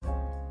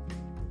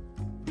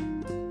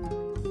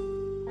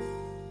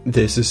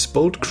This is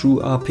Bolt Crew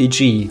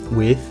RPG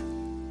with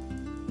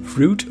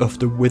Fruit of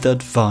the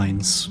Withered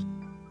Vines.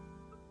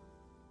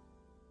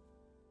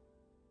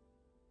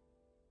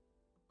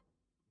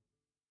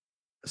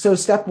 So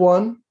step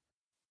one,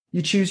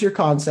 you choose your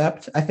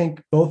concept. I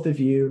think both of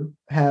you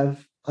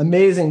have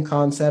amazing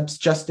concepts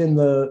just in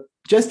the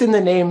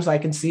names I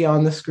can see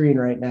on the screen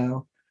right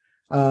now.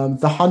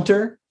 The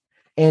Hunter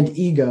and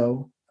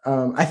Ego.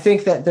 I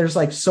think that there's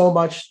like so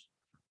much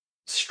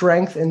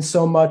strength and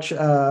so much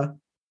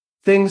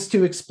things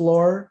to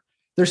explore.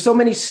 There's so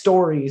many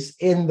stories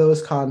in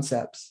those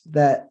concepts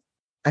that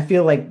I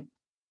feel like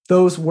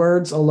those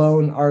words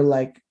alone are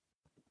like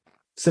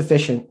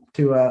sufficient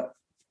to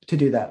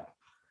do that.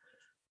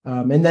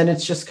 And then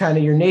it's just kind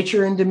of your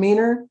nature and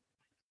demeanor,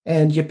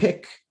 and you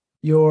pick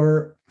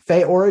your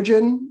Fey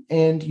origin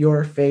and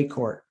your Fey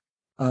court.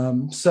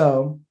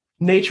 So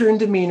nature and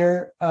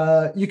demeanor,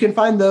 you can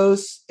find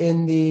those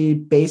in the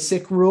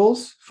basic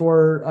rules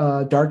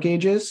for Dark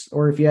Ages,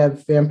 or if you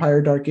have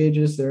Vampire Dark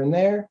Ages, they're in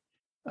there.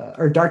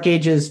 Or Dark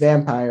Ages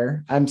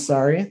Vampire. I'm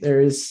sorry.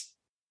 There is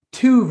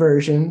two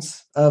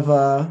versions of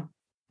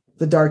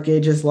the Dark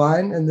Ages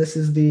line, and this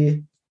is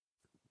the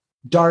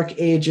Dark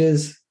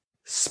Ages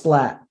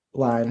Splat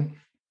line.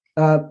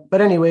 But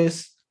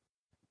anyways,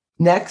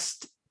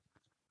 next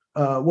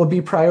we'll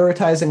be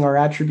prioritizing our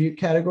attribute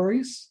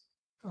categories.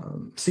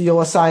 So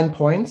you'll assign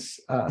points,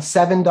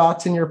 7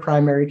 dots in your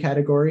primary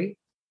category,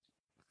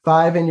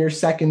 5 in your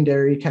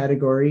secondary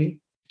category,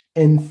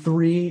 and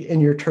 3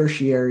 in your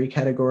tertiary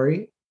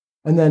category.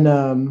 And then,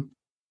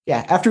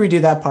 after we do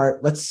that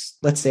part, let's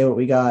say what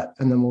we got,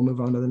 and then we'll move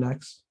on to the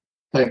next.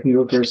 I can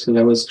go first because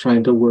I was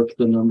trying to work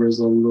the numbers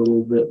a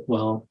little bit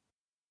while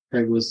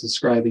Craig was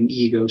describing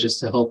Ego,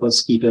 just to help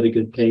us keep at a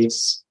good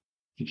pace,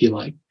 if you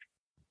like.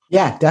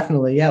 Yeah,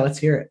 definitely. Yeah, let's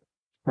hear it.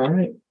 All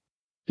right.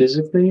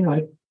 Physically,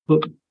 I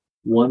put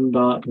 1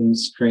 dot in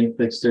strength,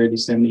 dexterity,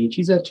 stamina each.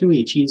 He's at 2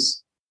 each.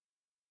 He's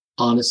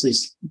honestly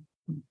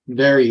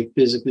very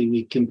physically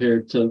weak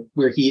compared to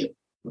where he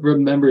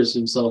remembers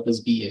himself as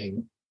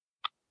being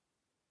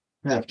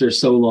after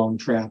so long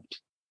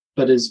trapped.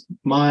 But his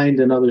mind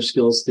and other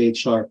skills stayed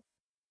sharp.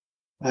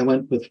 I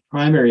went with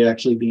primary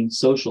actually being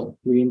social.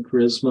 3 in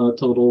charisma,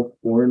 total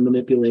 4 in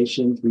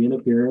manipulation, 3 in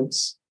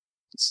appearance.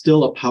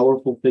 Still a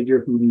powerful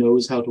figure who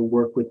knows how to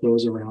work with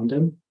those around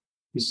him.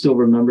 Who still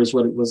remembers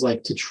what it was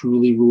like to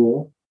truly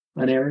rule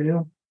an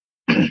area,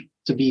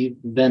 to be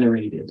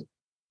venerated.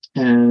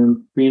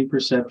 And 3 in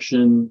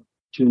perception,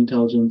 2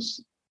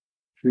 intelligence,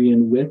 3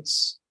 in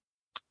wits.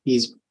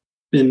 He's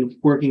been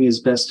working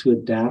his best to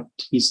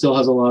adapt. He still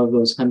has a lot of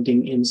those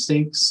hunting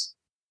instincts.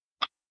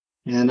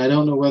 And I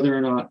don't know whether or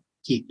not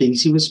he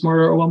thinks he was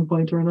smarter at one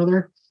point or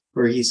another,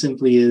 or he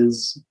simply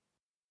is,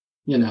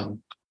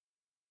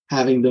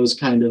 having those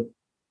kind of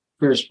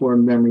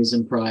firstborn memories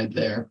and pride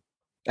there.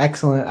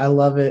 Excellent. I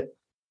love it.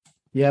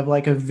 You have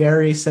like a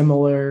very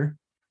similar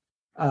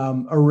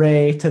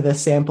array to the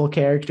sample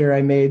character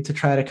I made to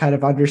try to kind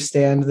of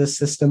understand the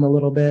system a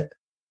little bit.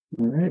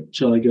 All right.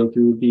 Shall I go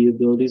through the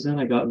abilities then?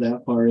 I got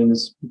that far in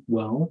as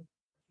well.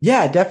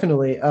 Yeah,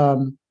 definitely.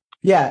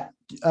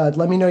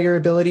 Let me know your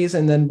abilities,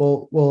 and then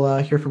we'll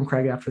hear from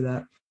Craig after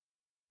that.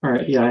 All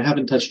right. Yeah, I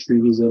haven't touched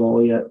freebies at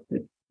all yet.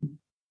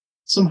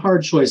 Some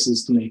hard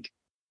choices to make.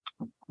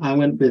 I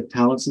went with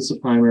talents as a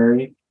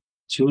primary,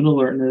 2 in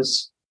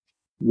alertness,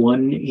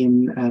 1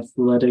 in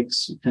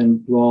athletics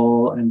and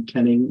brawl and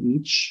kenning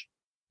each,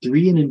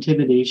 3 in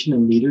intimidation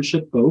and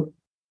leadership both,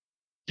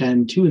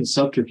 and 2 in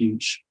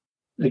subterfuge.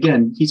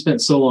 Again, he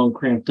spent so long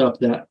cramped up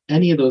that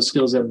any of those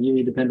skills that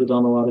really depended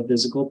on a lot of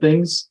physical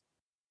things,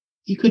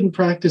 he couldn't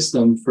practice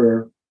them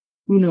for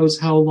who knows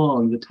how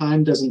long. The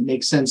time doesn't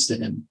make sense to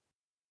him.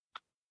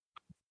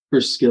 For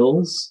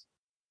skills,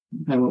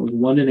 I went with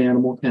 1 in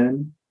animal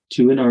ken,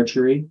 2 in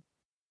archery,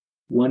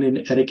 1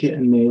 in etiquette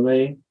and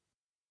melee,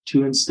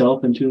 2 in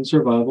stealth, and 2 in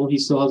survival. He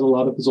still has a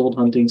lot of his old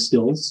hunting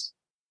skills.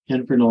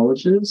 And for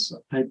knowledges,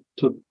 I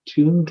took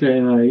 2 in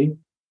Grey,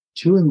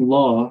 2 in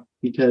law,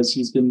 because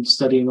he's been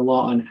studying a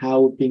lot on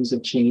how things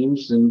have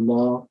changed, and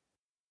law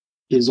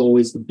is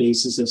always the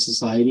basis of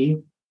society.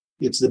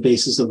 It's the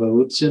basis of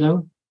oaths,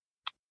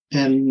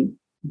 And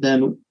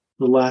then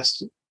the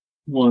last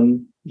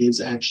one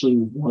is actually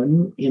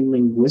 1 in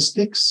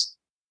linguistics,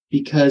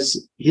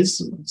 because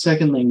his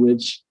second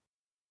language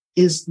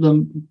is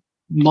the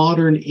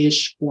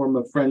modern-ish form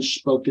of French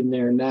spoken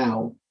there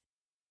now.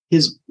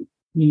 His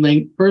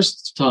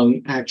first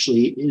tongue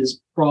actually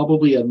is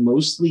probably a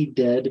mostly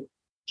dead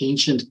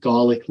ancient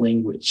Gallic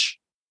language.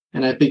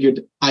 And I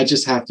figured I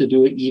just have to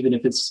do it, even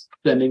if it's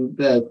spending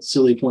that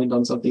silly point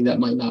on something that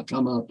might not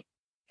come up.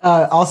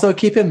 Also,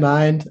 keep in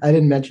mind, I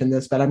didn't mention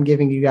this, but I'm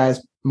giving you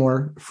guys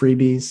more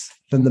freebies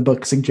than the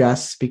book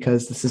suggests,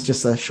 because this is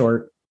just a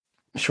short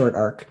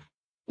arc.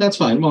 That's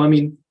fine. Well,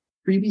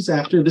 freebies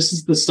after. This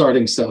is the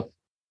starting stuff.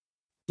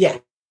 Yeah.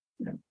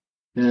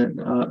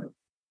 And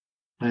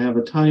I have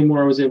a tiny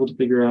more I was able to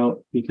figure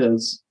out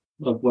because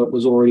of what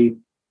was already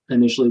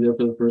initially there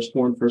for the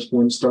firstborn.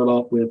 Firstborn start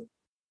off with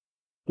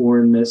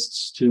foreign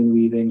mists, tune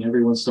weaving.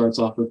 Everyone starts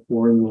off with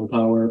foreign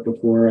willpower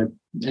before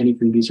any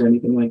freebies or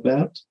anything like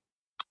that.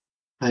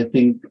 I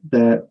think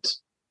that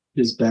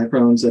his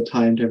backgrounds that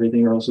tie into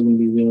everything are also going to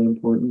be really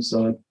important.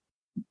 So I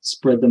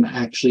spread them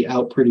actually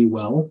out pretty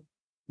well.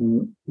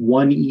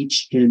 One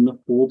each in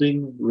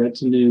holding,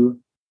 retinue,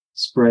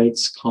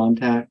 sprites,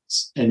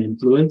 contacts, and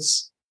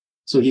influence.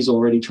 So he's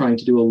already trying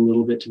to do a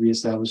little bit to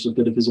reestablish a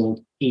bit of his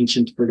old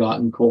ancient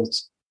forgotten cult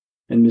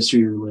and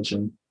mystery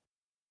religion.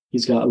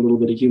 He's got a little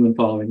bit of human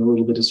following, a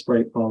little bit of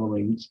sprite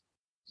following.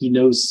 He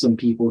knows some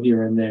people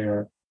here and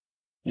there,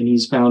 and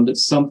he's found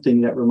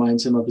something that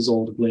reminds him of his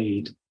old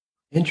blade.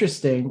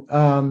 Interesting.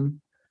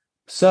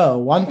 So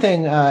one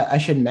thing I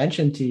should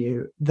mention to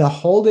you, the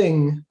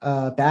holding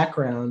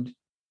background,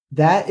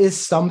 that is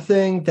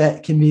something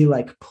that can be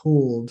like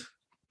pooled.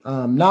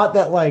 Not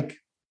that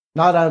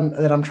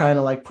I'm trying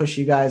to like push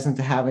you guys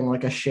into having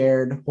like a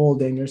shared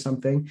holding or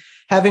something.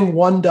 Having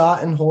one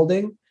dot in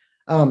holding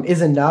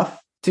is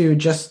enough to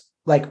just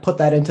like put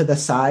that into the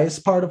size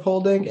part of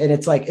holding. And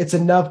it's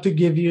enough to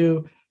give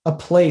you a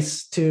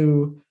place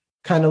to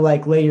kind of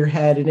like lay your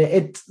head. And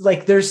it's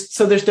like there's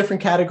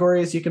different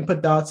categories you can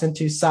put dots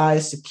into: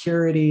 size,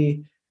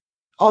 security,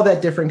 all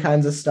that different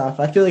kinds of stuff.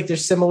 I feel like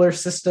there's similar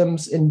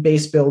systems in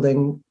base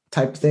building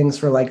type things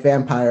for like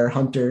vampire,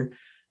 hunter,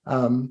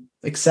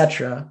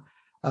 etc.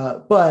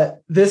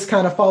 But this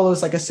kind of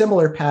follows like a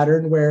similar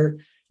pattern where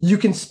you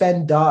can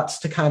spend dots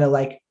to kind of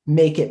like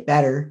make it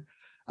better.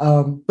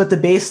 But the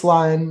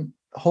baseline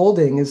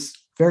holding is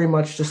very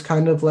much just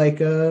kind of like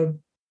a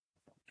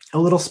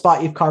little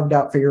spot you've carved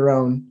out for your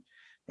own.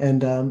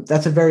 And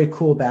that's a very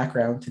cool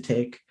background to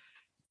take.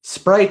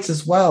 Sprites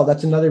as well.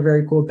 That's another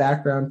very cool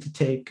background to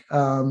take.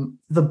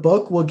 The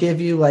book will give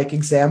you like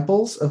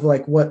examples of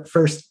like what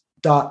first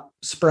dot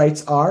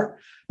sprites are.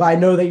 But I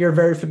know that you're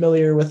very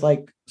familiar with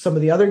like some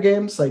of the other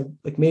games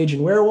like Mage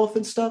and Werewolf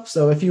and stuff.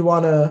 So if you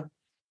want to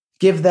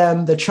give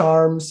them the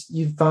charms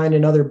you find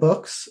in other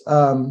books,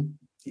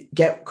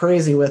 get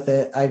crazy with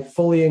it. I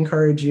fully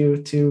encourage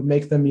you to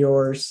make them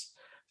yours.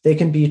 They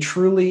can be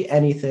truly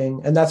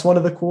anything. And that's one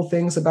of the cool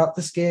things about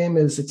this game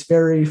is it's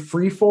very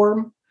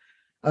freeform,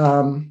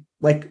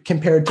 like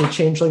compared to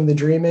Changeling the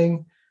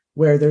Dreaming,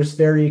 where there's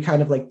very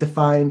kind of like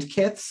defined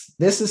kits.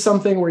 This is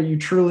something where you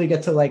truly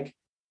get to like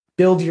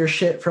build your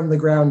shit from the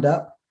ground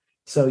up.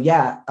 So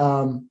yeah,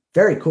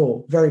 very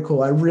cool. Very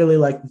cool. I really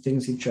like the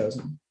things you've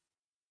chosen.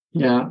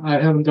 Yeah, I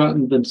haven't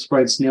gotten the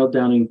sprites nailed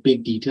down in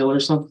big detail or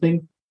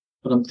something,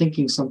 but I'm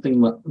thinking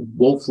something like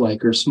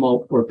wolf-like or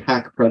small or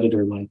pack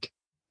predator-like.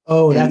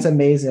 Oh, that's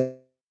amazing.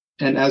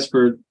 And as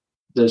for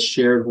the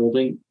shared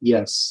holding,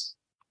 yes,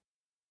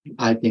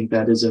 I think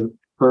that is a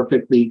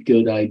perfectly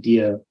good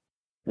idea,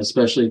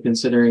 especially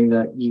considering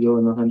that Ego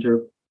and the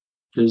Hunter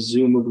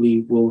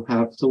presumably will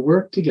have to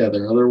work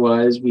together.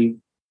 Otherwise, we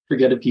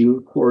forget a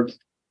few core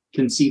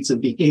conceits of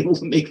being able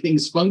to make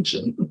things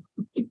function.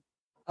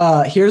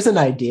 Here's an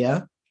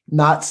idea.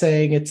 Not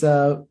saying it's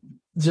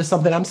just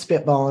something I'm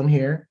spitballing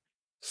here.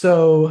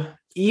 So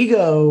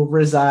Ego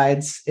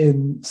resides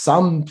in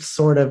some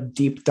sort of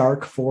deep,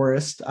 dark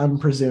forest, I'm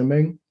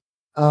presuming.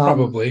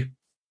 Probably.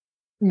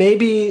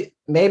 Maybe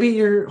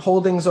your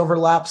holdings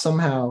overlap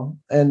somehow.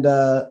 And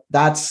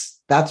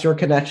that's your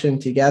connection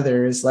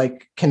together, is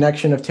like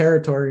connection of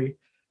territory,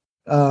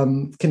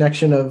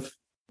 connection of,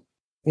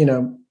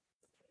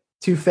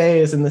 two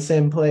fays in the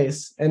same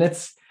place. And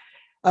it's,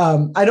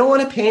 I don't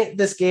want to paint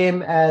this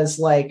game as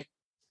like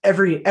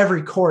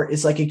every court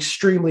is like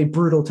extremely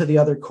brutal to the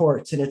other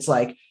courts. And it's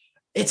like,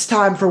 it's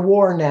time for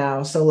war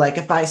now. So like,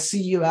 if I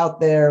see you out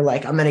there,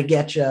 like I'm going to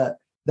get you.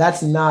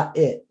 That's not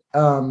it.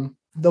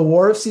 The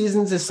War of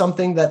Seasons is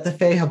something that the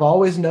Fae have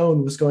always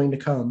known was going to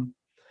come,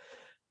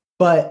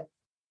 but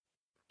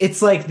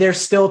it's like, they're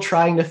still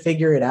trying to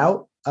figure it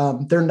out.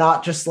 They're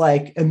not just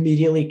like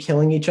immediately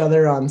killing each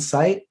other on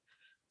sight.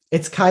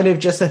 It's kind of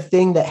just a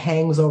thing that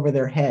hangs over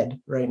their head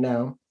right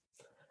now.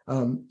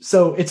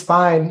 So it's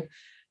fine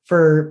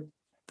for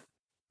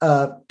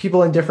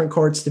people in different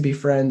courts to be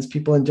friends,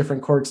 people in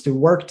different courts to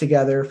work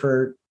together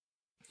for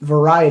a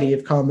variety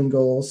of common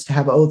goals, to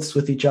have oaths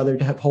with each other,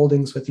 to have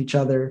holdings with each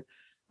other.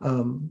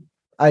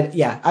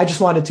 I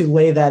just wanted to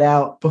lay that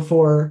out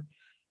before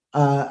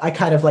I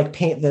kind of like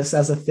paint this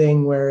as a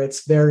thing where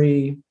it's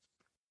very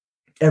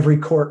every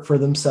court for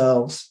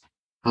themselves.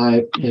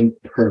 I am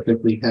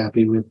perfectly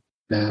happy with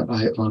that.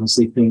 I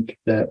honestly think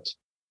that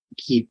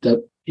Keith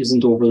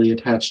isn't overly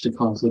attached to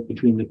conflict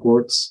between the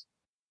courts.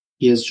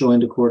 He has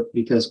joined a court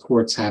because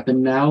courts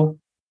happen now.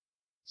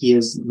 He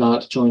has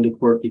not joined a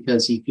court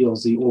because he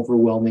feels the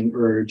overwhelming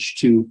urge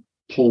to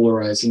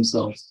polarize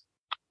himself.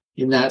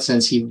 In that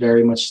sense, he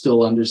very much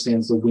still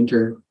understands the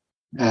winter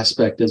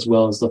aspect as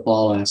well as the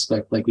fall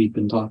aspect, like we've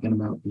been talking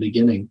about at the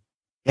beginning.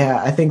 Yeah,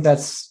 I think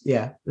that's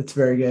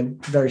very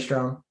good. Very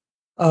strong.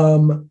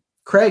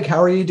 Craig,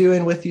 how are you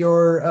doing with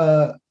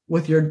your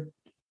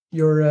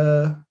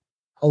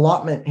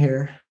allotment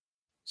here?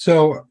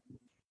 So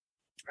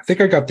I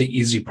think I got the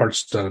easy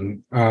parts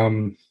done.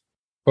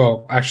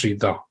 Well, actually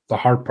the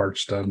hard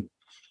parts done.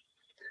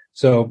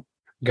 So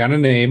got a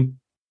name,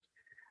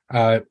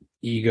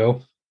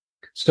 Ego.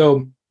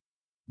 So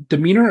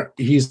demeanor,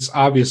 he's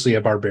obviously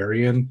a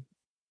barbarian,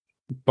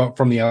 but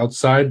from the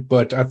outside.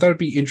 But I thought it'd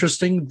be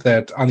interesting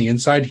that on the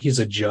inside he's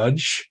a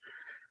judge.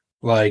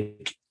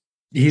 Like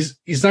he's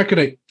not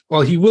gonna.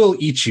 Well, he will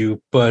eat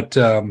you, but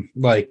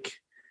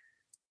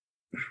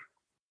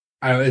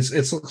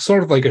it's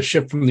sort of like a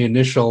shift from the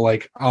initial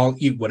like I'll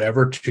eat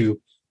whatever to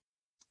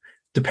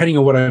depending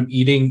on what I'm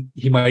eating,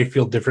 he might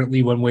feel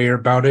differently one way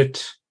about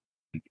it.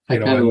 I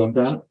kind of love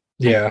that.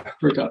 Yeah. I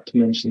forgot to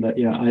mention that.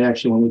 Yeah, I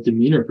actually went with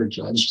demeanor for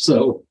judge,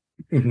 so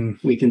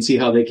we can see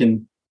how they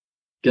can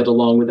get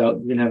along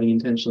without even having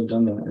intentionally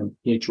done that. And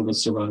nature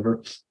was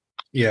survivor.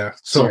 Yeah.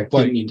 So sorry,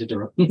 didn't mean to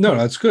interrupt. No,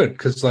 that's good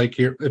because like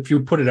if you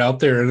put it out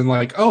there and then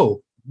like,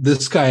 oh,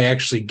 this guy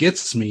actually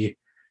gets me,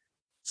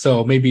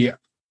 so maybe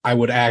I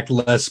would act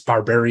less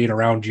barbarian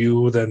around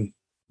you than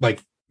like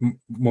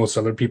most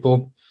other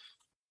people.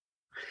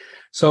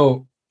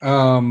 So,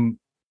 Court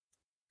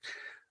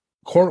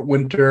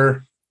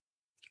Winter,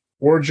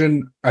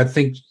 Origin, I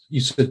think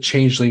you said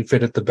Changeling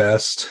fit it the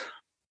best.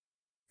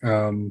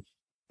 And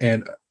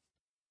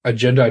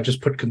Agenda, I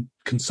just put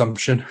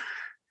consumption.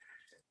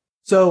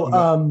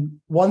 So,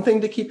 one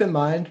thing to keep in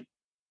mind,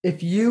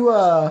 if you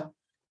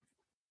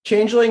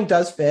Changeling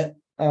does fit,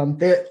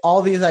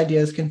 all these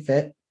ideas can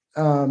fit.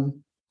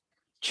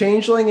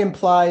 Changeling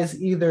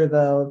implies either,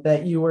 though,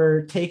 that you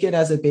were taken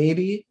as a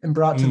baby and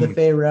brought to the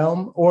Fey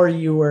realm, or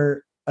you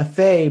were a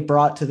Fey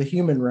brought to the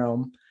human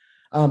realm.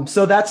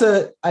 So that's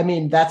a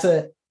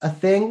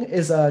thing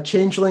is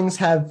changelings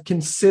have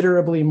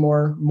considerably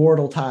more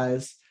mortal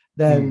ties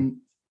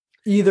than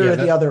either of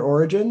the other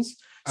origins.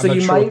 I'm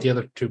not sure what the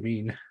other two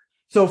mean.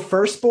 So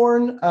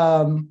Firstborn,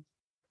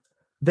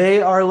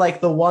 they are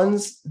like the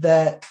ones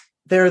that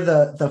they're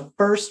the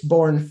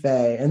firstborn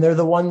Fey, and they're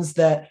the ones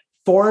that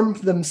formed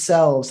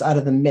themselves out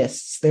of the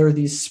mists. They were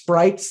these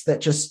sprites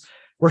that just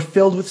were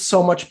filled with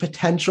so much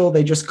potential.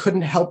 They just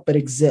couldn't help but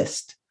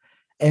exist.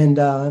 And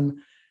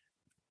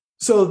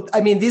so, I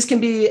mean, these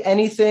can be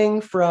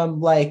anything from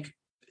like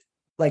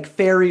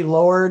fairy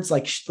lords,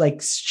 like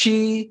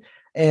She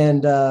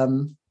and,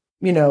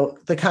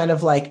 the kind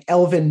of like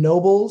elven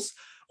nobles,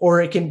 or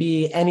it can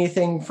be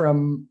anything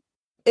from,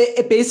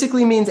 it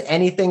basically means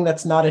anything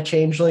that's not a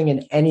changeling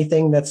and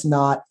anything that's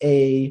not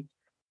a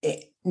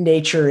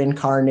nature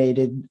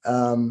incarnated,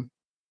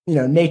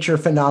 nature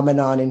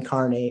phenomenon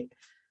incarnate.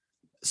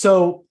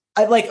 So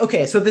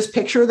so this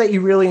picture that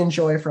you really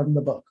enjoy from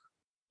the book,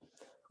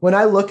 when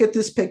I look at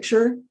this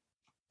picture,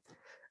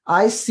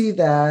 I see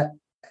that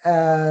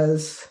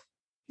as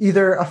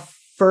either a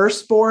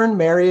firstborn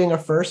marrying a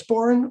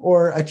firstborn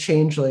or a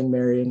changeling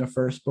marrying a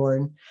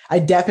firstborn. I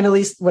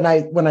definitely, when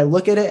I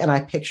look at it and I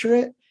picture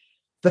it,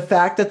 the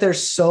fact that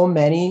there's so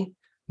many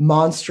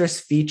monstrous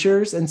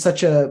features and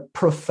such a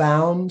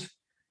profound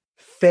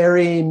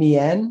fairy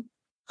mien,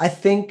 I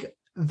think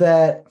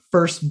that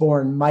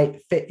firstborn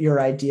might fit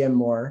your idea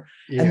more.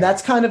 Yeah. And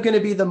that's kind of going to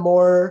be the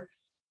more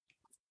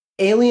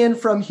alien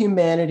from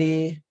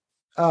humanity.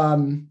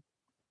 They're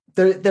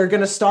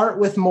going to start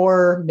with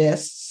more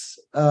mists.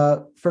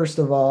 First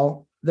of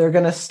all, they're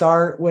going to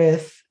start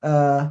with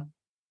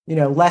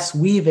less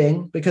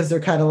weaving because they're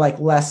kind of like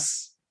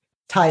less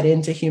tied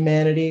into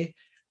humanity.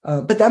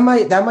 But that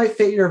might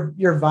fit your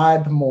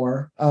vibe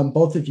more.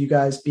 Both of you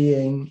guys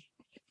being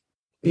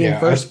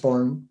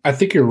firstborn. I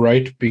think you're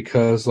right,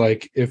 because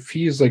like if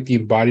he's like the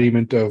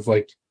embodiment of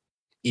like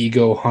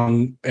ego,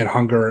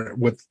 hunger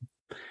with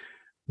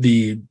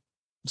the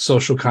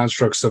social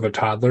constructs of a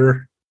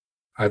toddler,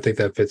 I think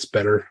that fits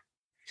better.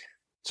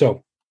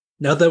 So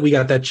now that we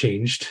got that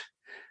changed,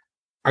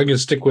 I'm going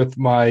to stick with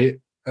my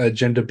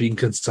agenda being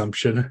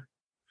consumption.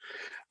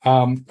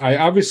 I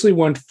obviously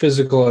went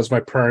physical as my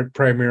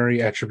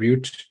primary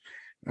attribute.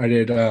 I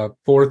did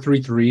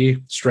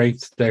 4-3-3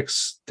 strength,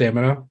 dex,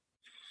 stamina.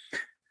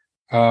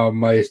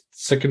 My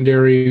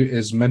secondary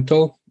is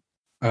mental.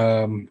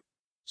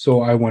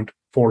 So I went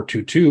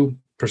 4-2-2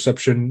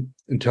 perception,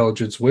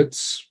 intelligence,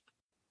 wits.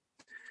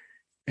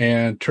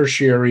 And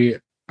tertiary,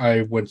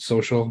 I went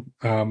social.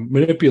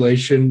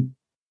 Manipulation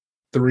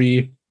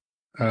 3.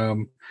 I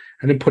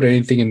didn't put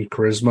anything in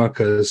charisma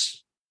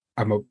because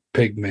I'm a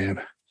pig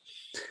man.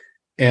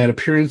 And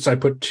appearance, I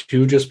put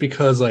 2 just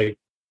because like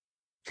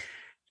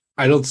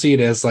I don't see it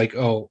as like,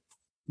 oh,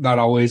 not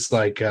always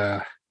like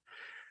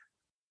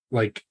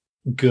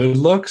good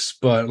looks,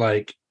 but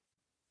like,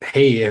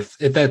 hey, if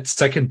that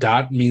second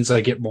dot means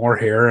I get more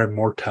hair and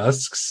more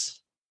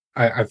tusks,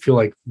 I feel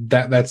like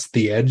that's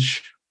the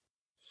edge.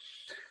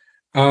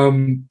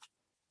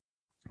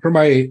 For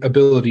my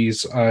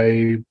abilities,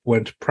 I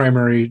went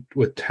primary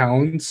with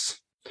talents.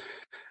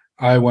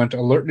 I went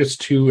alertness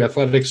 2,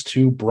 athletics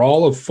 2,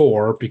 brawl of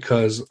 4,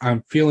 because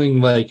I'm feeling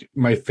like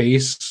my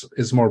face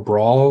is more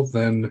brawl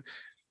than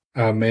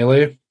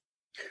melee.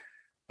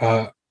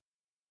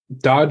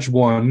 Dodge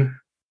 1,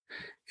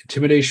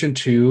 intimidation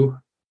 2,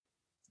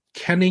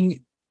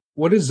 kenning.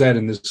 What is that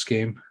in this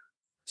game?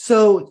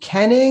 So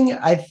kenning,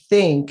 I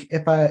think,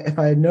 if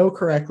I know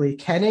correctly,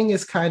 kenning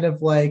is kind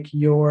of like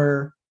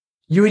your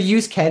you would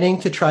use kenning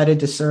to try to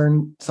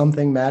discern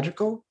something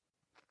magical.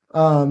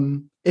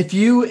 If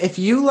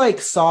you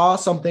like saw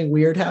something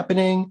weird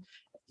happening,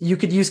 you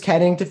could use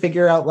kenning to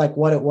figure out like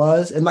what it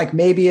was. And like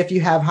maybe if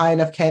you have high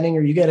enough kenning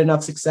or you get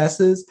enough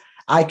successes,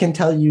 I can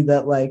tell you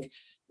that like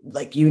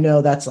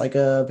that's like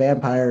a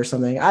vampire or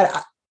something.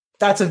 I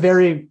that's a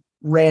very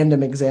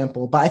random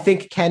example, but I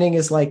think kenning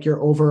is like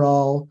your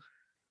overall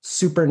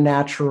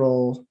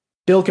supernatural.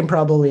 Bill can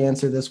probably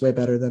answer this way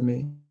better than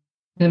me.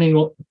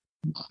 Kenning,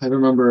 I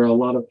remember a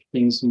lot of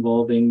things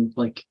involving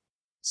like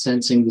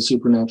sensing the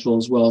supernatural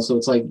as well. So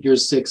it's like your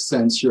sixth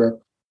sense,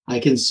 I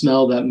can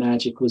smell that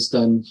magic was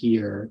done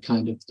here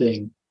kind of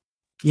thing.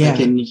 Yeah. I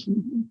can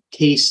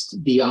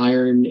taste the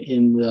iron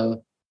in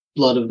the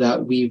blood of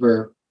that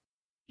weaver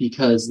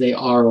because they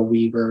are a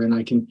weaver, and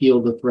I can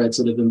feel the threads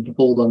that have been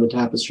pulled on the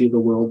tapestry of the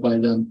world by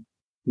them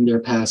in their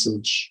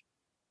passage.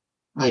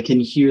 I can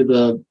hear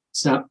the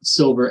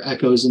silver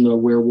echoes in the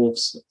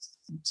werewolf's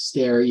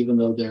stare, even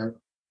though they're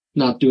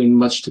not doing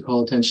much to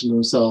call attention to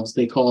themselves.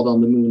 They called on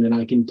the moon, and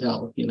I can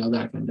tell,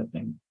 that kind of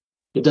thing.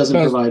 It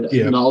doesn't provide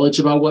knowledge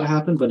about what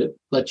happened, but it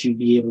lets you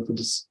be able to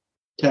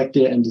detect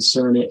it and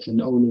discern it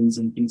and omens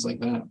and things like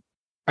that.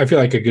 I feel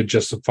like I could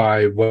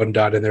justify 1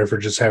 dot in there for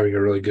just having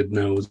a really good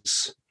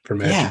nose for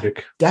magic.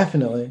 Yeah,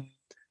 definitely.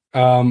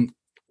 And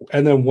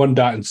then 1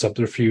 dot in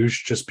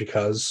subterfuge, just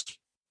because.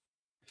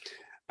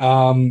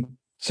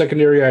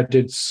 Secondary, I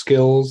did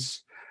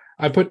skills.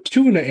 I put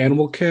 2 in the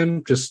animal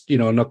kin, just,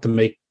 enough to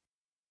make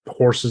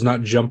horses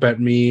not jump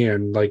at me,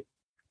 and like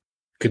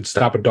could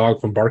stop a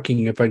dog from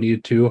barking if I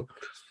needed to.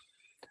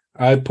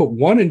 I put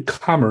 1 in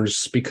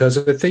commerce because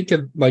I think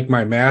like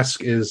my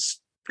mask is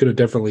going to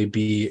definitely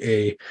be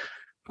a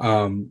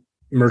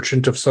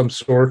merchant of some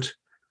sort,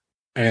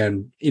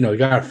 and you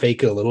gotta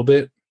fake it a little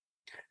bit.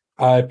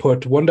 I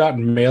put 1 dot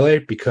in melee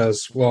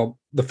because, well,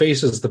 the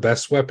face is the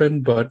best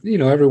weapon, but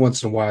every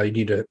once in a while you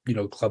need to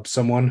club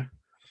someone.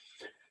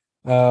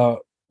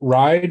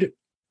 Ride,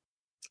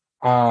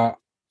 I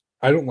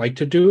don't like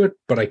to do it,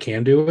 but I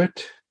can do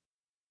it.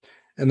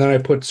 And then I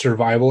put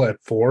survival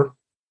at 4.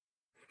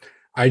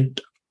 I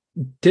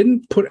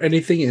didn't put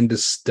anything into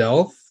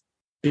stealth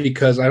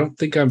because I don't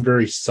think I'm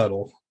very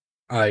subtle.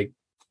 I'm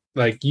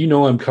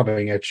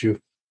coming at you.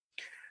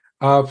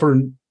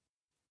 For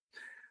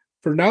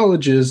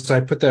knowledges, I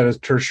put that as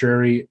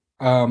tertiary.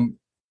 I'm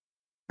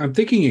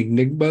thinking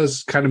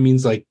enigmas kind of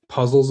means like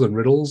puzzles and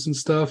riddles and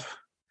stuff.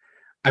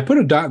 I put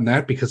a dot in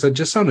that because it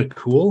just sounded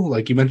cool.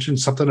 Like you mentioned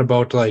something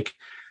about like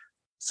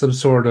some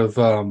sort of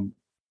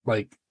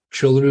like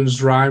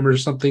children's rhyme or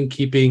something,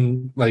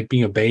 keeping like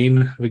being a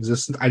bane of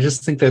existence. I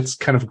just think that's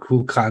kind of a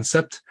cool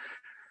concept.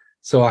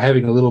 So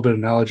having a little bit of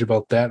knowledge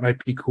about that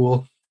might be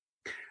cool.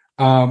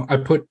 I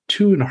put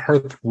 2 in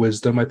hearth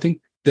wisdom. I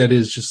think that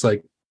is just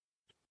like,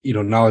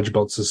 knowledge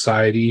about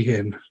society,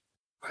 and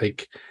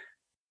like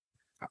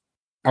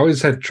I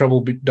always had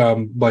trouble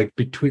like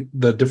between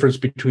the difference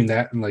between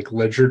that and like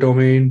ledger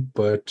domain,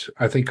 but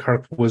I think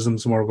hearth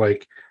wisdom's more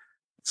like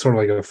sort of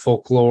like a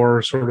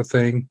folklore sort of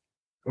thing.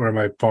 Or am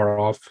I far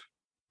off?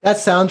 That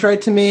sounds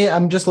right to me.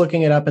 I'm just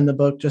looking it up in the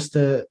book just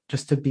to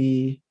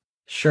be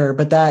sure.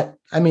 But that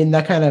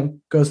kind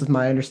of goes with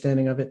my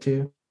understanding of it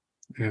too.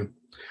 Yeah.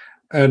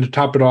 And to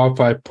top it off,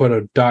 I put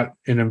a dot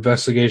in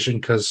investigation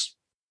because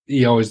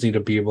you always need to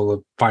be able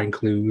to find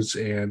clues,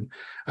 and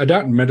a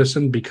dot in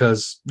medicine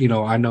because,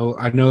 I know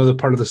the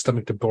part of the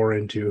stomach to bore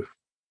into.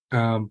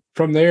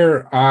 From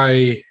there,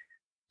 I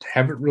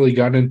haven't really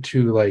gotten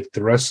into like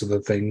the rest of the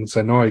things.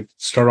 I know I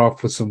start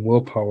off with some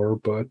willpower,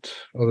 but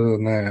other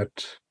than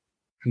that,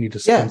 I need to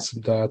spend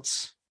some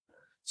dots.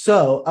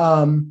 So,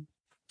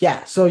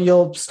 so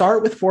you'll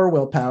start with 4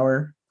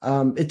 willpower.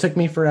 It took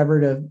me forever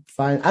to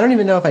find. I don't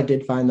even know if I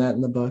did find that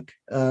in the book.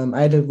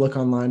 I had to look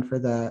online for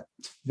that.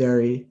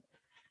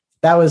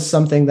 That was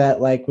something that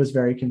like was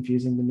very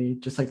confusing to me.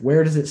 Just like,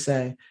 where does it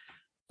say?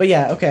 But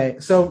yeah, okay.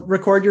 So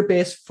record your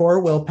base 4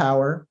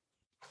 willpower.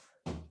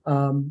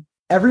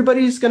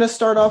 Everybody's going to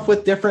start off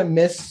with different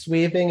mists,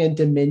 weaving, and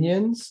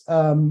dominions,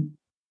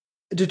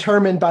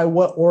 determined by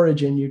what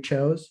origin you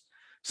chose.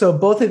 So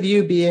both of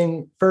you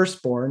being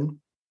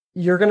firstborn,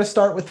 you're going to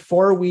start with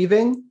 4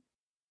 weaving.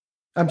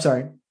 I'm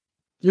sorry.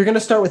 You're going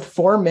to start with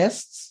 4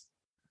 mists,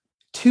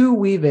 2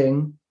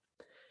 weaving,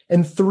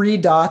 and 3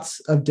 dots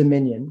of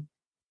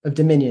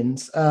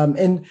dominions.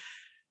 And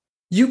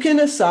you can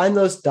assign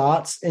those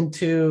dots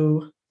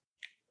into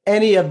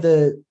any of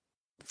the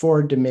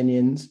 4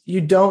 dominions.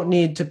 You don't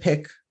need to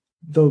pick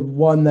the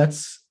one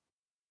that's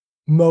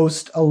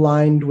most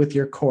aligned with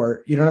your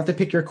court. You don't have to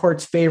pick your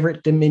court's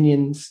favorite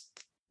dominion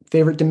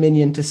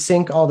to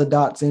sink all the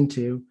dots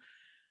into.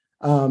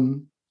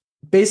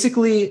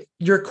 Basically,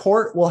 your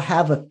court will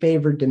have a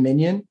favored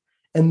dominion,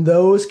 and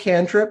those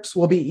cantrips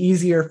will be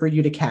easier for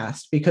you to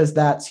cast because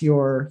that's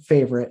your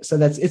favorite. So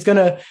it's going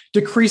to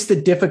decrease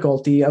the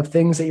difficulty of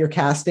things that you're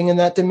casting in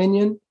that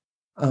dominion.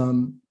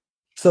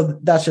 So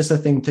that's just a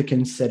thing to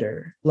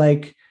consider.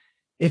 Like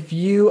if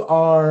you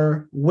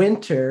are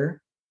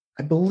winter,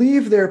 I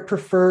believe their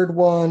preferred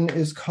one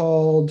is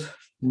called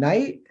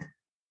night.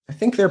 I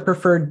think their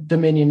preferred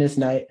dominion is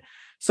night.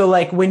 So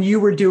like when you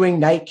were doing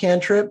night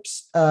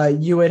cantrips,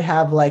 you would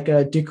have like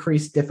a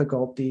decreased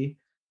difficulty.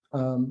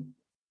 And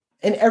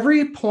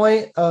every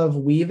point of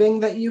weaving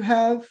that you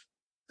have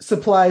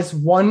supplies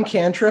one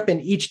cantrip in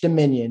each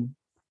dominion.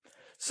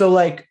 So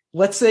like,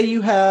 let's say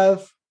you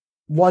have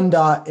 1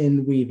 dot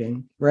in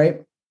weaving,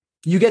 right?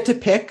 You get to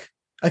pick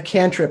a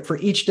cantrip for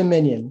each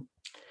dominion.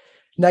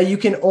 Now you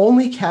can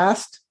only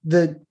cast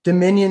the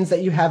dominions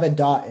that you have a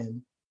dot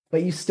in,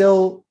 but you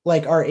still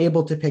like are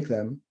able to pick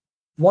them.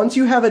 Once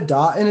you have a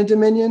dot in a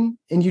dominion,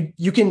 and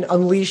you can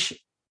unleash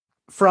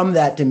from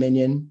that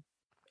dominion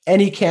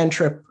any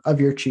cantrip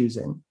of your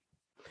choosing.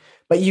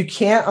 But you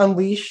can't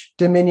unleash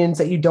dominions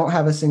that you don't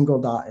have a single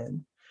dot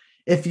in.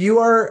 If you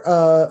are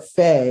a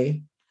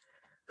Fae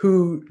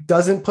who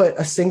doesn't put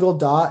a single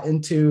dot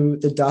into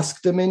the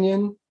Dusk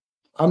dominion,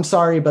 I'm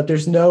sorry, but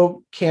there's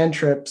no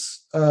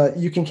cantrips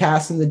you can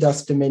cast in the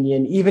Dusk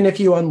dominion, even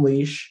if you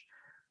unleash,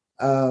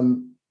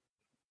 even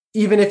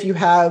if you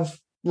have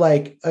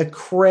like a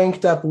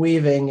cranked up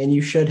weaving and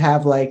you should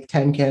have like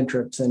 10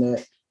 cantrips in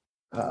it.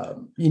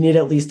 You need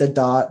at least a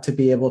dot to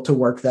be able to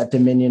work that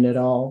dominion at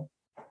all.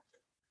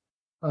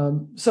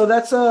 So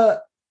that's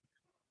a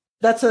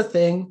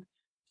thing.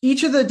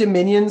 Each of the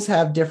dominions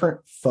have different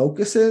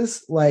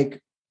focuses,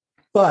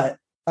 but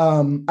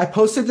I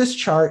posted this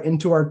chart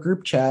into our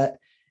group chat,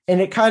 and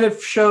it kind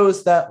of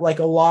shows that like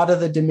a lot of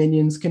the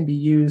dominions can be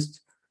used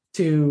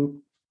to,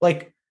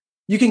 like,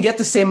 you can get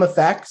the same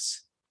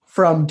effects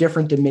from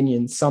different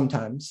dominions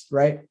sometimes,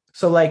 right?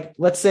 So like,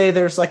 let's say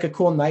there's like a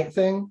cool night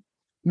thing.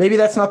 Maybe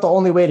that's not the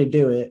only way to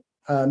do it.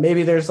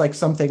 Maybe there's like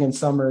something in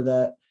summer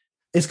that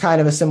is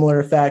kind of a similar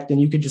effect, and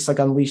you could just like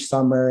unleash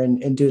summer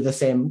and do the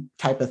same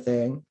type of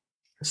thing.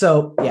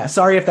 So yeah,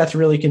 sorry if that's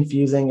really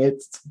confusing.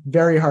 It's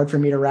very hard for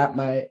me to wrap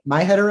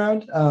my head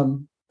around.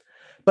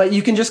 But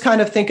you can just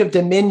kind of think of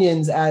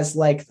dominions as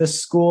like the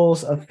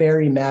schools of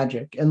fairy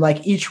magic, and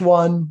like each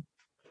one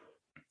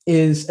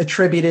is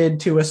attributed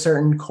to a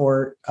certain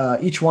court.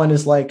 Each one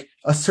is like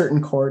a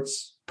certain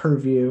court's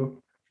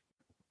purview,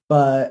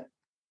 but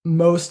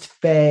most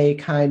Fae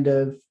kind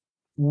of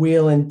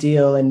wheel and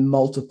deal in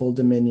multiple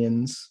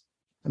dominions.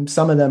 And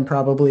some of them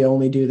probably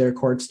only do their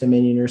court's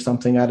dominion or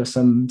something out of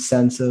some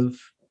sense of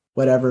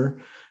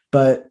whatever.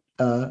 But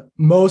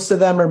most of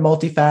them are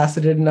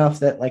multifaceted enough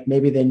that like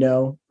maybe they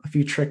know a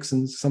few tricks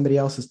in somebody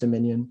else's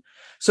dominion.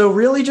 So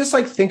really just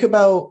like think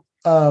about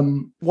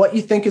what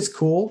you think is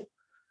cool.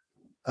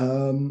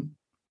 And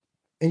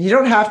you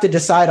don't have to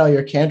decide all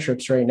your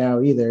cantrips right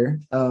now either.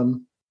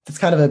 It's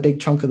kind of a big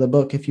chunk of the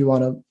book if you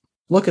want to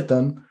look at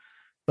them,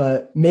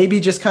 but maybe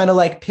just kind of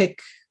like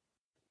pick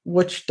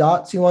which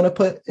dots you want to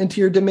put into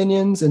your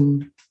dominions.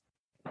 And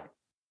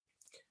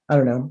I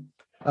don't know,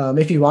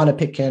 if you want to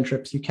pick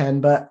cantrips, you can,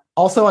 but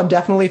also I'm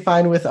definitely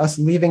fine with us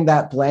leaving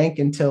that blank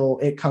until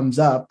it comes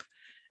up.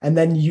 And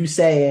then you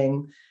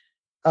saying,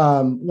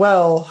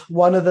 well,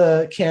 one of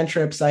the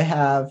cantrips I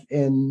have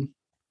in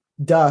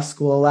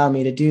Dusk will allow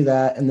me to do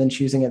that, and then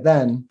choosing it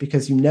then,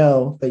 because you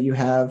know that you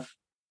have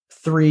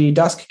 3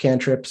 Dusk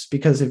cantrips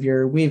because of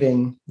your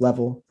weaving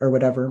level or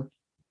whatever.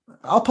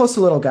 I'll post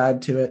a little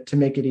guide to it to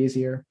make it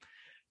easier.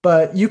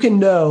 But you can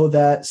know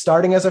that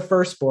starting as a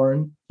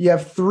firstborn, you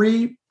have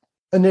 3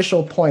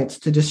 initial points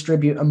to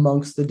distribute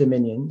amongst the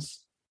dominions.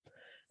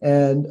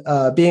 And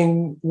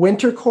being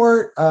Winter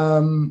Court,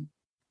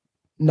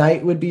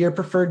 night would be your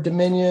preferred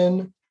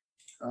dominion.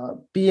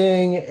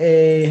 Being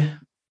a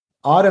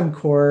Autumn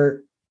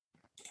Court,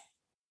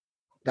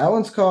 that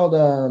one's called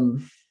I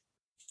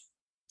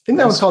think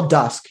that one's called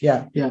Dusk.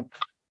 Yeah.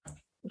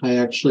 I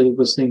actually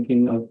was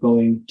thinking of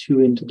going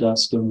 2 into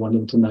Dusk and 1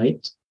 into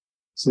Night,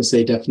 since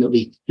they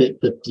definitely fit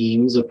the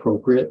themes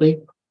appropriately.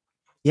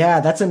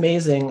 Yeah, that's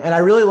amazing. And I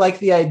really like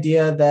the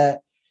idea that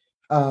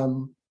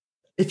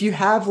if you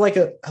have like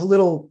a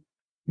little,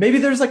 maybe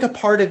there's like a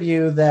part of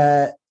you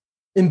that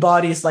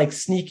embodies like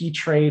sneaky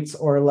traits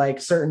or like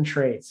certain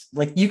traits,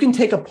 like you can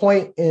take a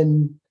point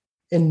in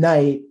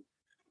Night,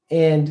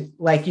 and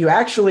like you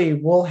actually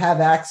will have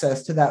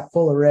access to that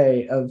full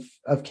array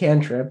of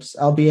cantrips,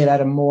 albeit at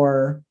a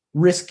more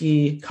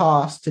risky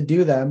cost to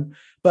do them.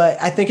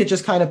 But I think it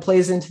just kind of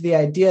plays into the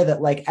idea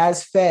that like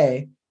as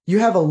Fae, you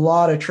have a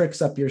lot of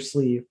tricks up your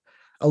sleeve.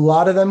 A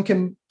lot of them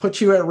can put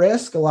you at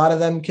risk. A lot of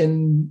them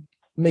can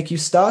make you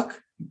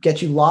stuck,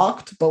 get you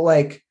locked, but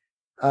like,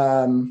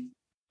 hey,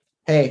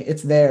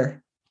 it's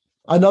there.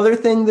 Another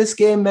thing this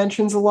game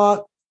mentions a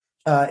lot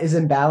is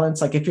imbalance.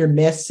 Like if your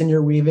mists and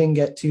your weaving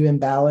get too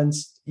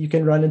imbalanced, you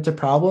can run into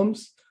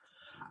problems.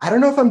 I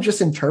don't know if I'm just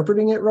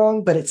interpreting it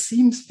wrong, but it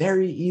seems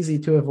very easy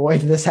to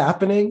avoid this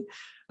happening.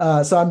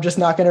 So I'm just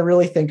not going to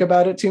really think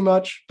about it too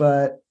much.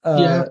 But you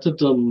have to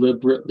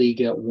deliberately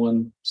get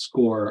one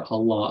score a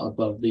lot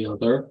above the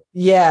other.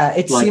 Yeah,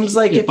 it seems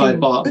like if I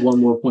bought 1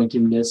 more point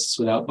in mists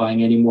without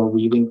buying any more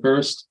weaving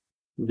first,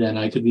 then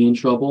I could be in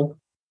trouble.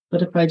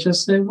 But if I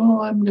just say,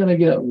 well, I'm going to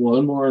get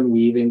 1 more in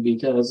weaving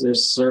because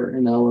there's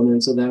certain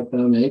elements of that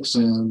make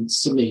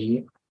sense to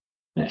me,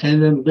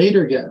 and then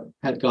later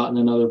had gotten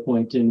another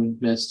point in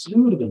mists, it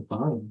would have been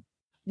fine.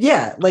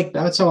 Yeah, like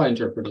That's how I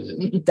interpreted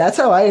it. that's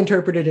how I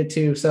interpreted it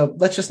too. So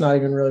let's just not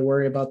even really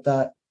worry about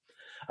that.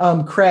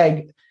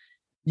 Craig,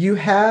 you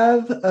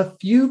have a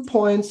few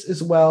points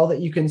as well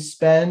that you can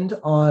spend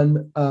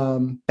on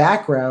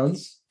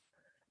backgrounds.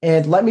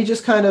 And let me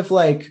just kind of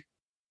like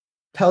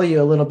tell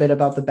you a little bit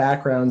about the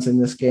backgrounds in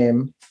this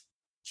game.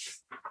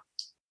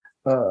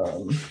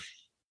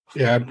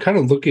 Yeah, I'm kind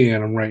of looking at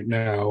them right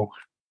now,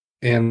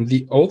 and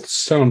the oaths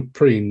sound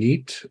pretty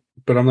neat,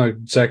 but I'm not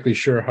exactly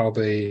sure how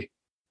they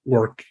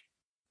work.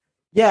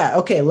 Yeah,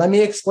 okay, let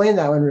me explain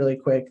that one really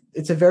quick.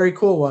 It's a very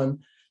cool one.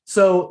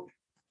 So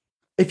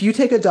if you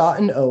take a dot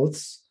in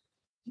oaths,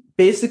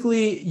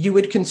 basically you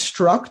would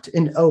construct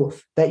an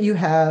oath that you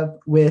have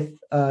with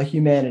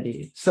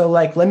humanity. So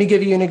like, let me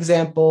give you an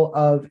example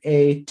of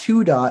a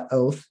 2-dot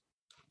oath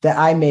that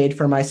I made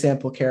for my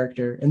sample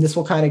character. And this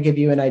will kind of give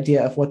you an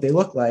idea of what they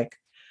look like.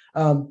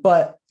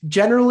 But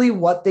generally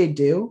what they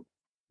do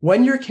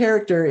when your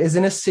character is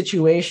in a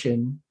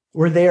situation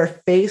where they are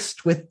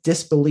faced with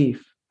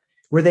disbelief,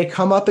 where they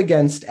come up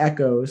against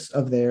echoes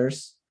of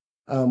theirs,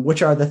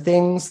 which are the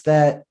things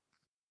that,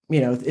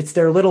 it's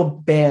their little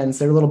bands,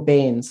 their little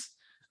banes,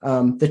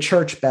 the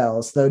church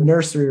bells, the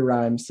nursery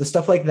rhymes, the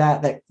stuff like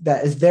that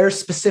is their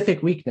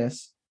specific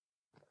weakness.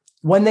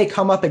 When they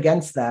come up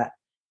against that,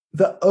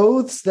 the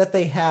oaths that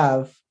they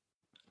have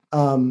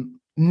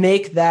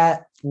make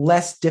that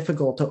less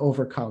difficult to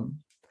overcome.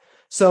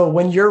 So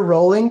when you're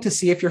rolling to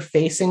see if you're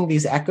facing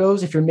these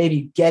echoes, if you're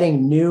maybe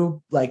getting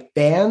new like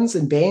bands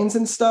and banes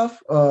and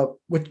stuff,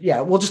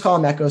 we'll just call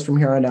them echoes from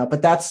here on out.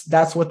 But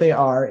that's what they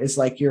are, is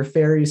like your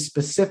fairy's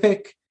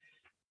specific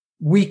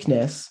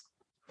weakness.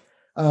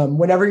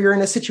 Whenever you're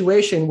in a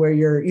situation where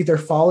you're either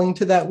falling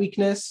to that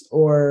weakness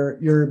or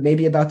you're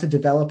maybe about to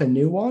develop a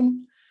new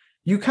one,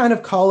 you kind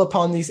of call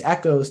upon these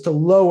echoes to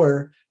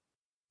lower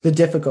the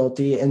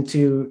difficulty and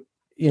to,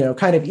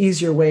 kind of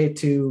ease your way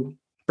to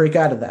break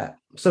out of that.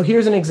 So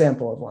here's an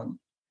example of one.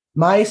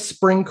 My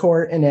spring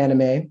court in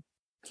anime,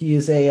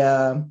 he's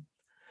an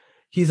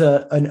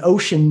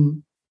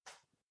ocean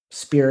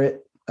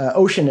spirit,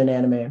 ocean in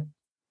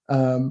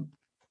anime.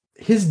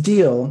 His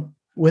deal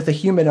with a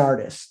human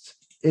artist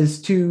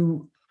is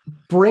to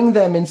bring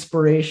them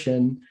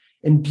inspiration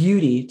and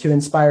beauty to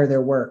inspire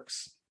their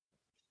works.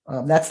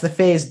 That's the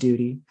Fae's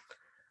duty.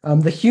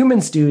 The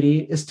human's duty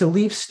is to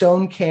leave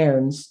stone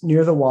cairns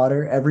near the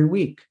water every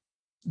week.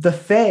 The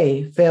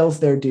Fae fails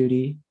their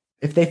duty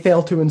if they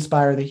fail to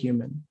inspire the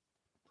human.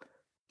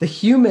 The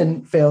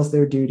human fails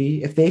their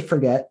duty if they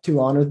forget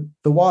to honor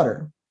the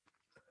water.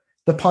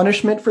 The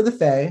punishment for the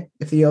Fae,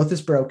 if the oath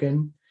is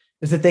broken,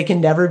 is that they can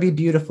never be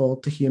beautiful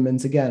to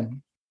humans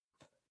again.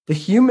 The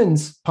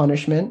humans'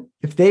 punishment,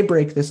 if they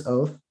break this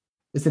oath,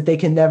 is that they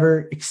can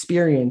never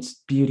experience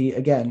beauty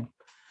again.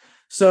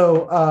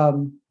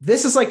 So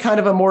this is like kind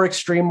of a more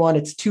extreme one.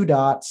 It's 2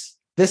 dots.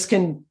 This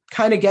can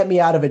kind of get me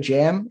out of a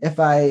jam if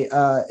I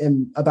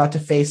am about to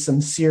face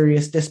some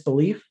serious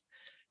disbelief,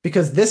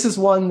 because this is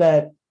one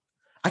that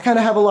I kind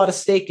of have a lot of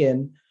stake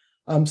in.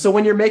 So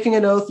when you're making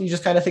an oath, you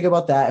just kind of think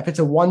about that. If it's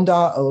a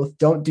 1-dot oath,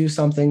 don't do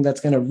something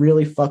that's going to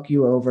really fuck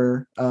you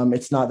over.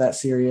 It's not that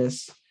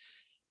serious.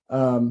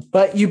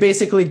 But you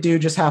basically do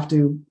just have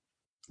to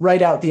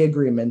write out the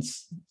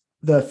agreements,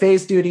 the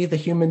Fae's duty, the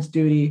human's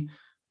duty,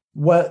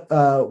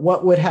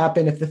 what would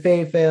happen if the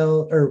Fae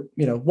fail, or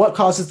what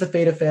causes the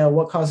Fae to fail,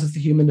 what causes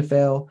the human to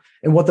fail,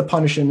 and what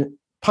the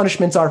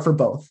punishments are for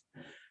both.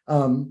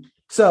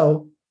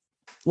 So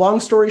long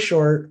story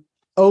short,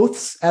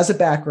 oaths as a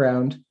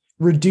background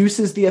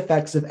reduces the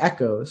effects of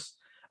echoes.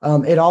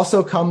 It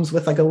also comes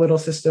with like a little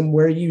system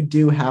where you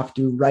do have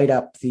to write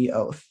up the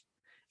oath,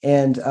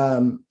 and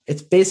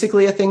it's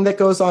basically a thing that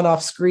goes on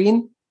off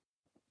screen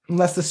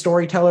unless the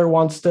storyteller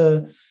wants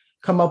to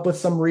come up with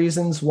some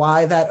reasons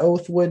why that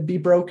oath would be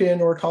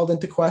broken or called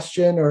into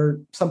question or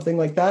something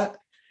like that.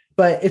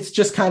 But it's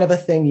just kind of a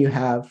thing you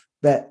have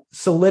that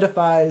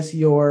solidifies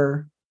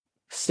your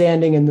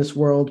standing in this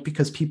world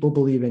because people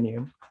believe in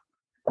you.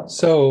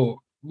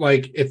 So,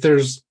 like, if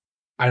there's,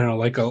 I don't know,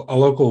 like a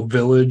local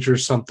village or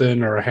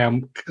something, or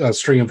a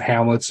string of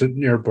hamlets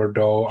near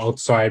Bordeaux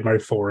outside my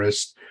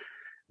forest,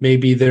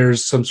 maybe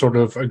there's some sort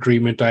of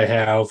agreement I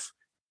have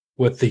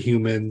with the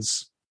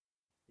humans.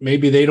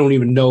 Maybe they don't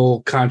even know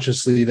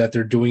consciously that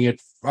they're doing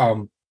it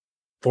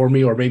for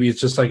me, or maybe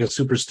it's just like a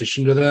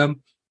superstition to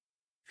them.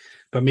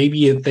 But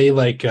maybe if they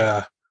like,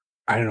 I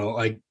don't know,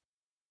 like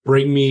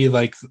bring me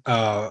like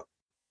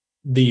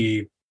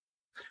the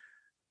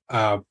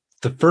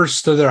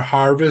first of their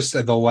harvest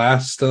and the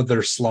last of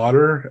their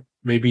slaughter,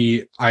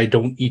 maybe I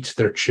don't eat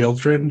their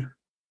children,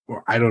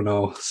 or I don't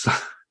know,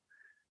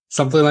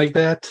 something like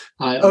that.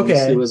 I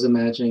honestly was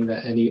imagining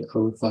that any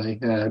oath I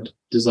had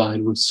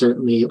designed would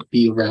certainly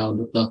be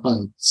around the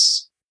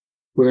hunts,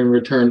 where in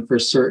return for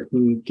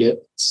certain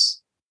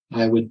gifts,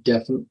 I would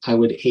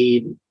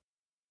aid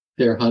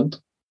their hunt.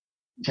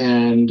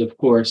 And of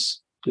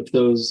course, if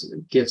those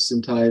gifts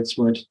and tithes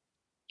weren't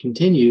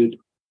continued,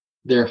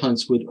 their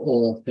hunts would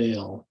all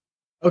fail.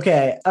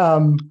 Okay,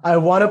 I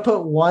want to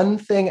put one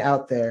thing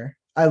out there.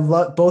 I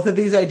love both of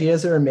these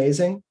ideas are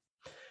amazing,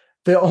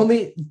 The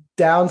only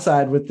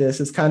downside with this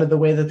is kind of the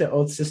way that the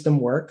oath system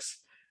works.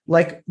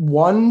 Like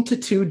 1 to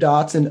 2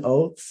 dots in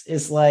oaths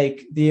is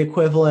like the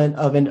equivalent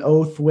of an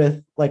oath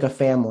with like a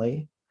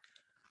family.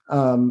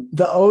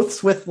 The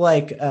oaths with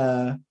like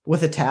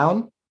with a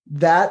town,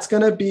 that's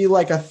gonna be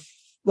like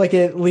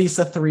at least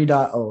a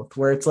 3-dot oath,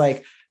 where it's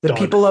like the Done.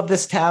 people of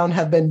this town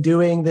have been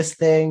doing this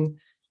thing.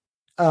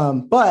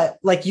 But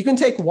like you can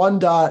take a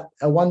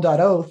 1-dot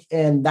oath,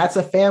 and that's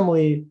a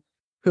family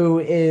who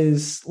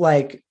is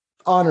like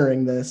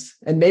honoring this.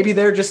 And maybe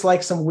they're just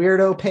like some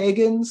weirdo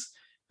pagans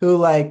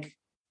who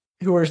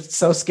are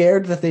so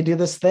scared that they do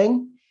this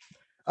thing.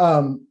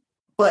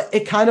 But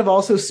it kind of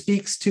also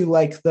speaks to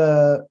like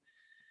the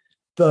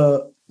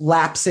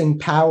lapsing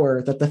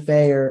power that the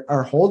Fae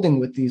are holding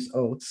with these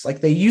oaths. Like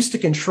they used to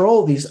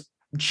control these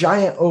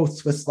giant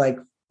oaths with like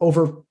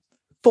over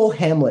full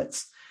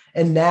hamlets.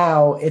 And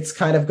now it's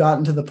kind of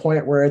gotten to the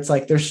point where it's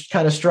like they're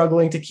kind of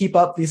struggling to keep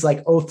up these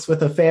like oaths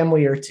with a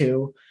family or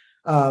two.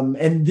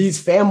 And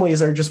these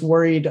families are just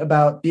worried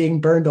about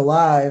being burned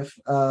alive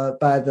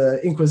by the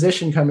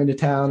Inquisition coming to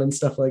town and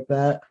stuff like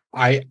that.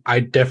 I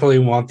definitely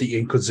want the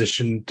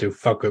Inquisition to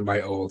fuck with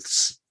my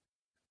oaths.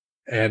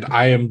 And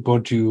I am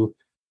going to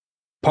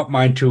put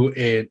mine to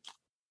an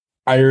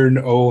Iron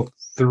Oath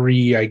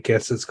 3, I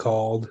guess it's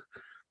called.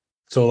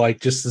 So like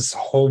just this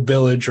whole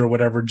village or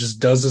whatever just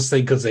does this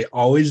thing because they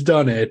always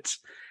done it.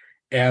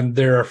 And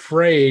they're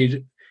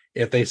afraid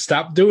if they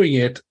stop doing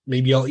it,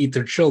 maybe I'll eat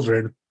their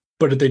children.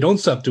 But if they don't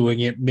stop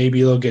doing it,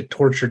 maybe they'll get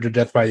tortured to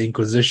death by the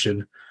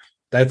Inquisition.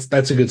 That's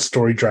a good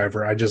story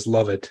driver. I just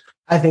love it.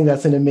 I think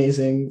that's an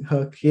amazing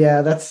hook.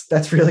 Yeah,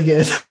 that's really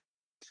good.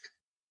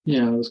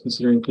 Yeah, I was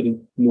considering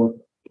putting more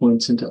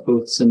points into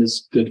oaths, and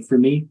is good for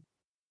me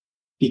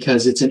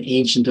because it's an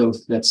ancient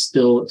oath that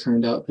still, it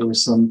turned out there were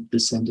some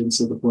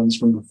descendants of the ones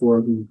from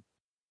before who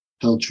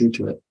held true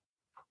to it.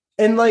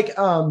 And like,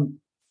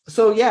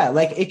 so yeah,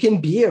 like it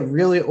can be a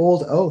really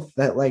old oath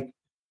that like,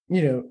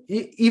 you know,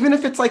 even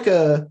if it's like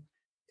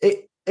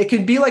it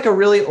could be like a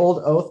really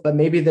old oath, but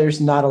maybe there's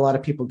not a lot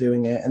of people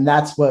doing it. And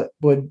that's what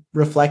would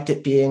reflect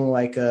it being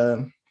like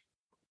a,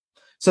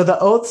 so the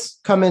oaths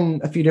come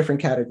in a few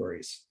different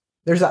categories.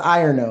 There's an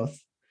iron oath.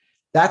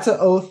 That's an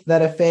oath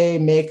that a Fae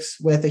makes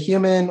with a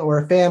human or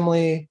a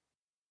family.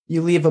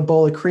 You leave a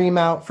bowl of cream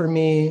out for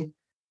me.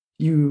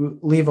 You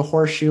leave a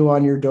horseshoe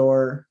on your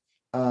door.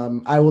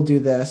 I will do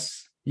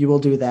this. You will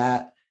do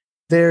that.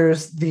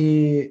 There's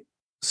the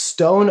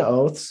stone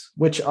oaths,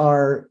 which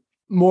are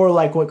more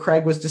like what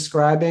Craig was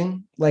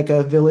describing, like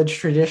a village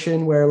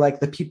tradition where like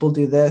the people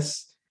do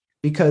this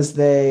because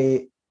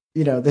they,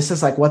 you know, this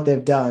is like what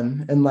they've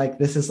done. And like,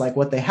 this is like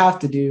what they have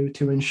to do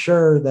to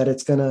ensure that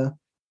it's going to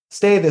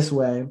stay this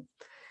way.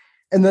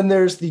 And then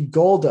there's the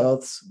gold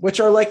oaths,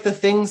 which are like the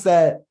things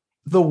that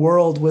the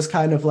world was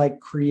kind of like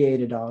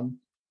created on.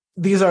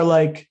 These are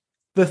like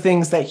the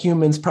things that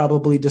humans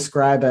probably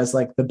describe as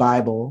like the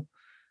Bible,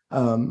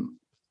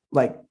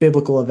 like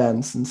biblical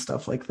events and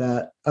stuff like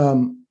that.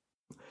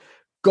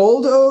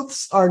 Gold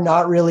oaths are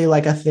not really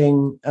like a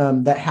thing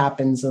that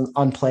happens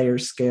on player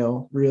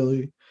scale,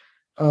 really.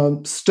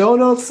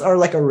 Stone oaths are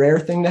like a rare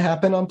thing to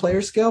happen on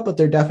player scale, but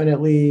they're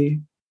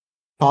definitely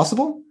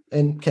possible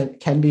and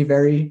can be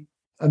very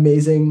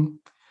amazing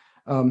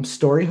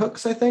story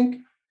hooks, I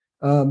think.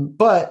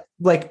 But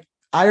like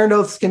iron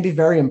oaths can be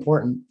very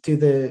important to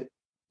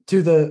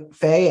the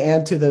Fae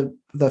and to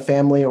the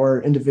family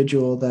or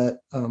individual that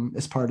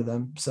is part of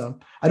them. So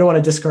I don't want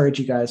to discourage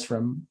you guys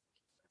from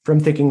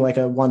thinking like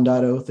a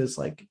 1-dot oath is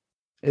like,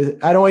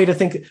 I don't want you to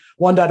think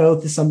 1-dot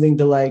oath is something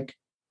to like,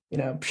 you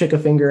know, shake a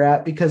finger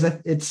at, because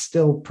it's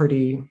still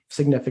pretty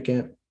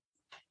significant.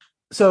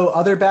 So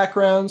other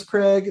backgrounds,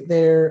 Craig,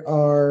 there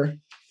are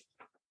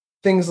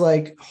things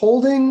like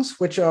holdings,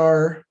 which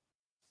are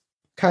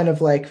kind of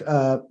like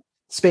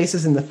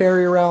spaces in the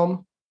fairy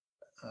realm.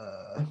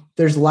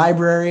 There's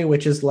library,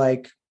 which is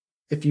like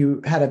if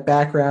you had a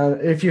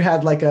background, if you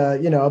had like a,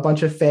 you know, a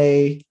bunch of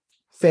Fae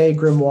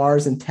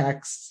grimoires and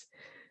texts.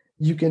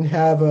 You can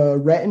have a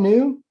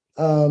retinue,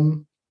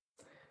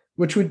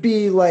 which would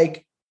be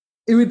like,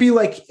 it would be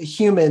like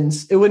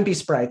humans. It wouldn't be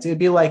sprites. It would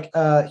be like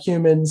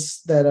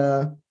humans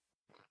that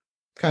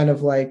kind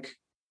of like,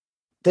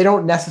 they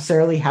don't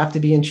necessarily have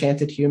to be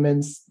enchanted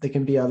humans. They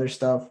can be other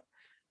stuff.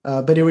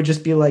 But it would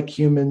just be like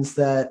humans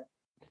that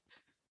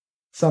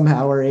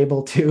somehow are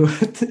able to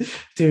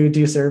to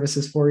do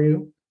services for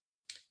you.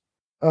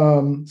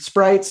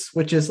 Sprites,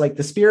 which is like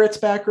the spirits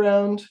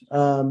background.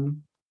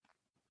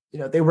 You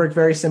know, they work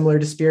very similar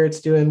to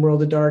spirits do in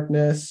World of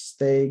Darkness.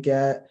 They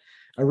get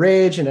a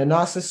rage and a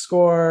gnosis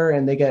score,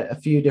 and they get a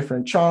few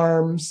different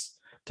charms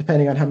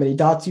depending on how many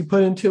dots you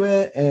put into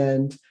it.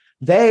 And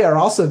they are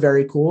also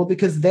very cool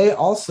because they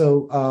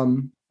also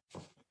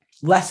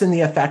lessen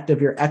the effect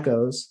of your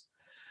echoes.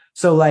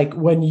 So like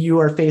when you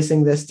are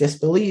facing this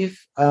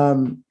disbelief,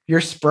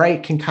 your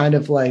sprite can kind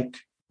of like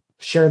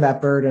share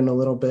that burden a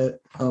little bit,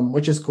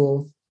 which is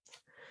cool.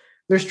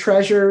 There's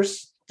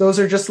treasures. Those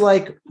are just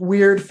like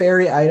weird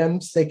fairy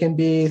items. They can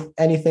be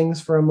anything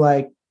from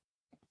like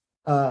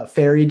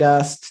fairy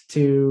dust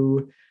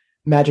to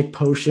magic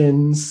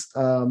potions.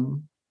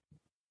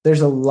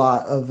 There's a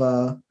lot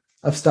of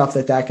stuff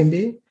that can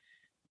be.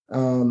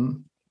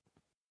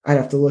 I'd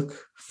have to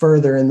look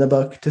further in the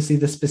book to see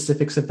the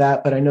specifics of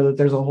that, but I know that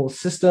there's a whole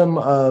system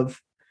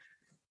of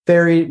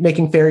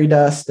making fairy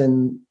dust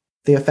and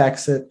the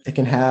effects that it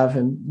can have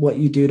and what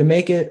you do to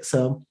make it.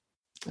 So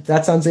if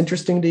that sounds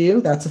interesting to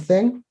you, that's a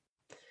thing.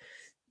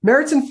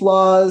 Merits and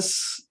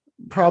flaws,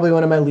 probably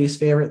one of my least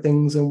favorite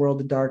things in World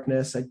of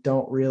Darkness. I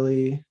don't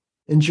really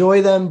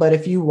enjoy them, but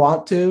if you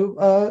want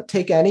to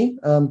take any,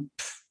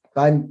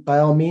 by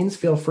all means,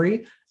 feel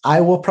free.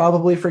 I will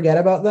probably forget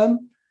about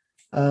them,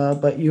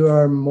 but you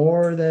are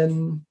more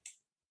than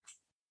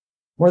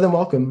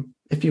welcome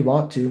if you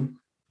want to.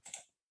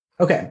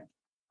 Okay,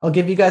 I'll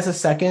give you guys a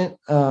second.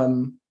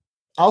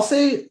 I'll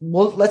say,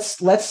 well,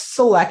 let's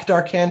select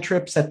our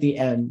cantrips at the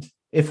end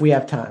if we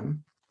have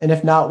time. And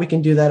if not, we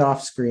can do that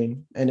off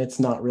screen, and it's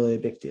not really a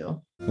big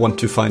deal. Want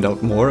to find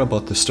out more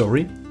about the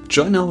story?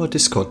 Join our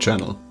Discord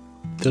channel.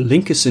 The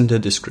link is in the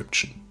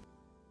description.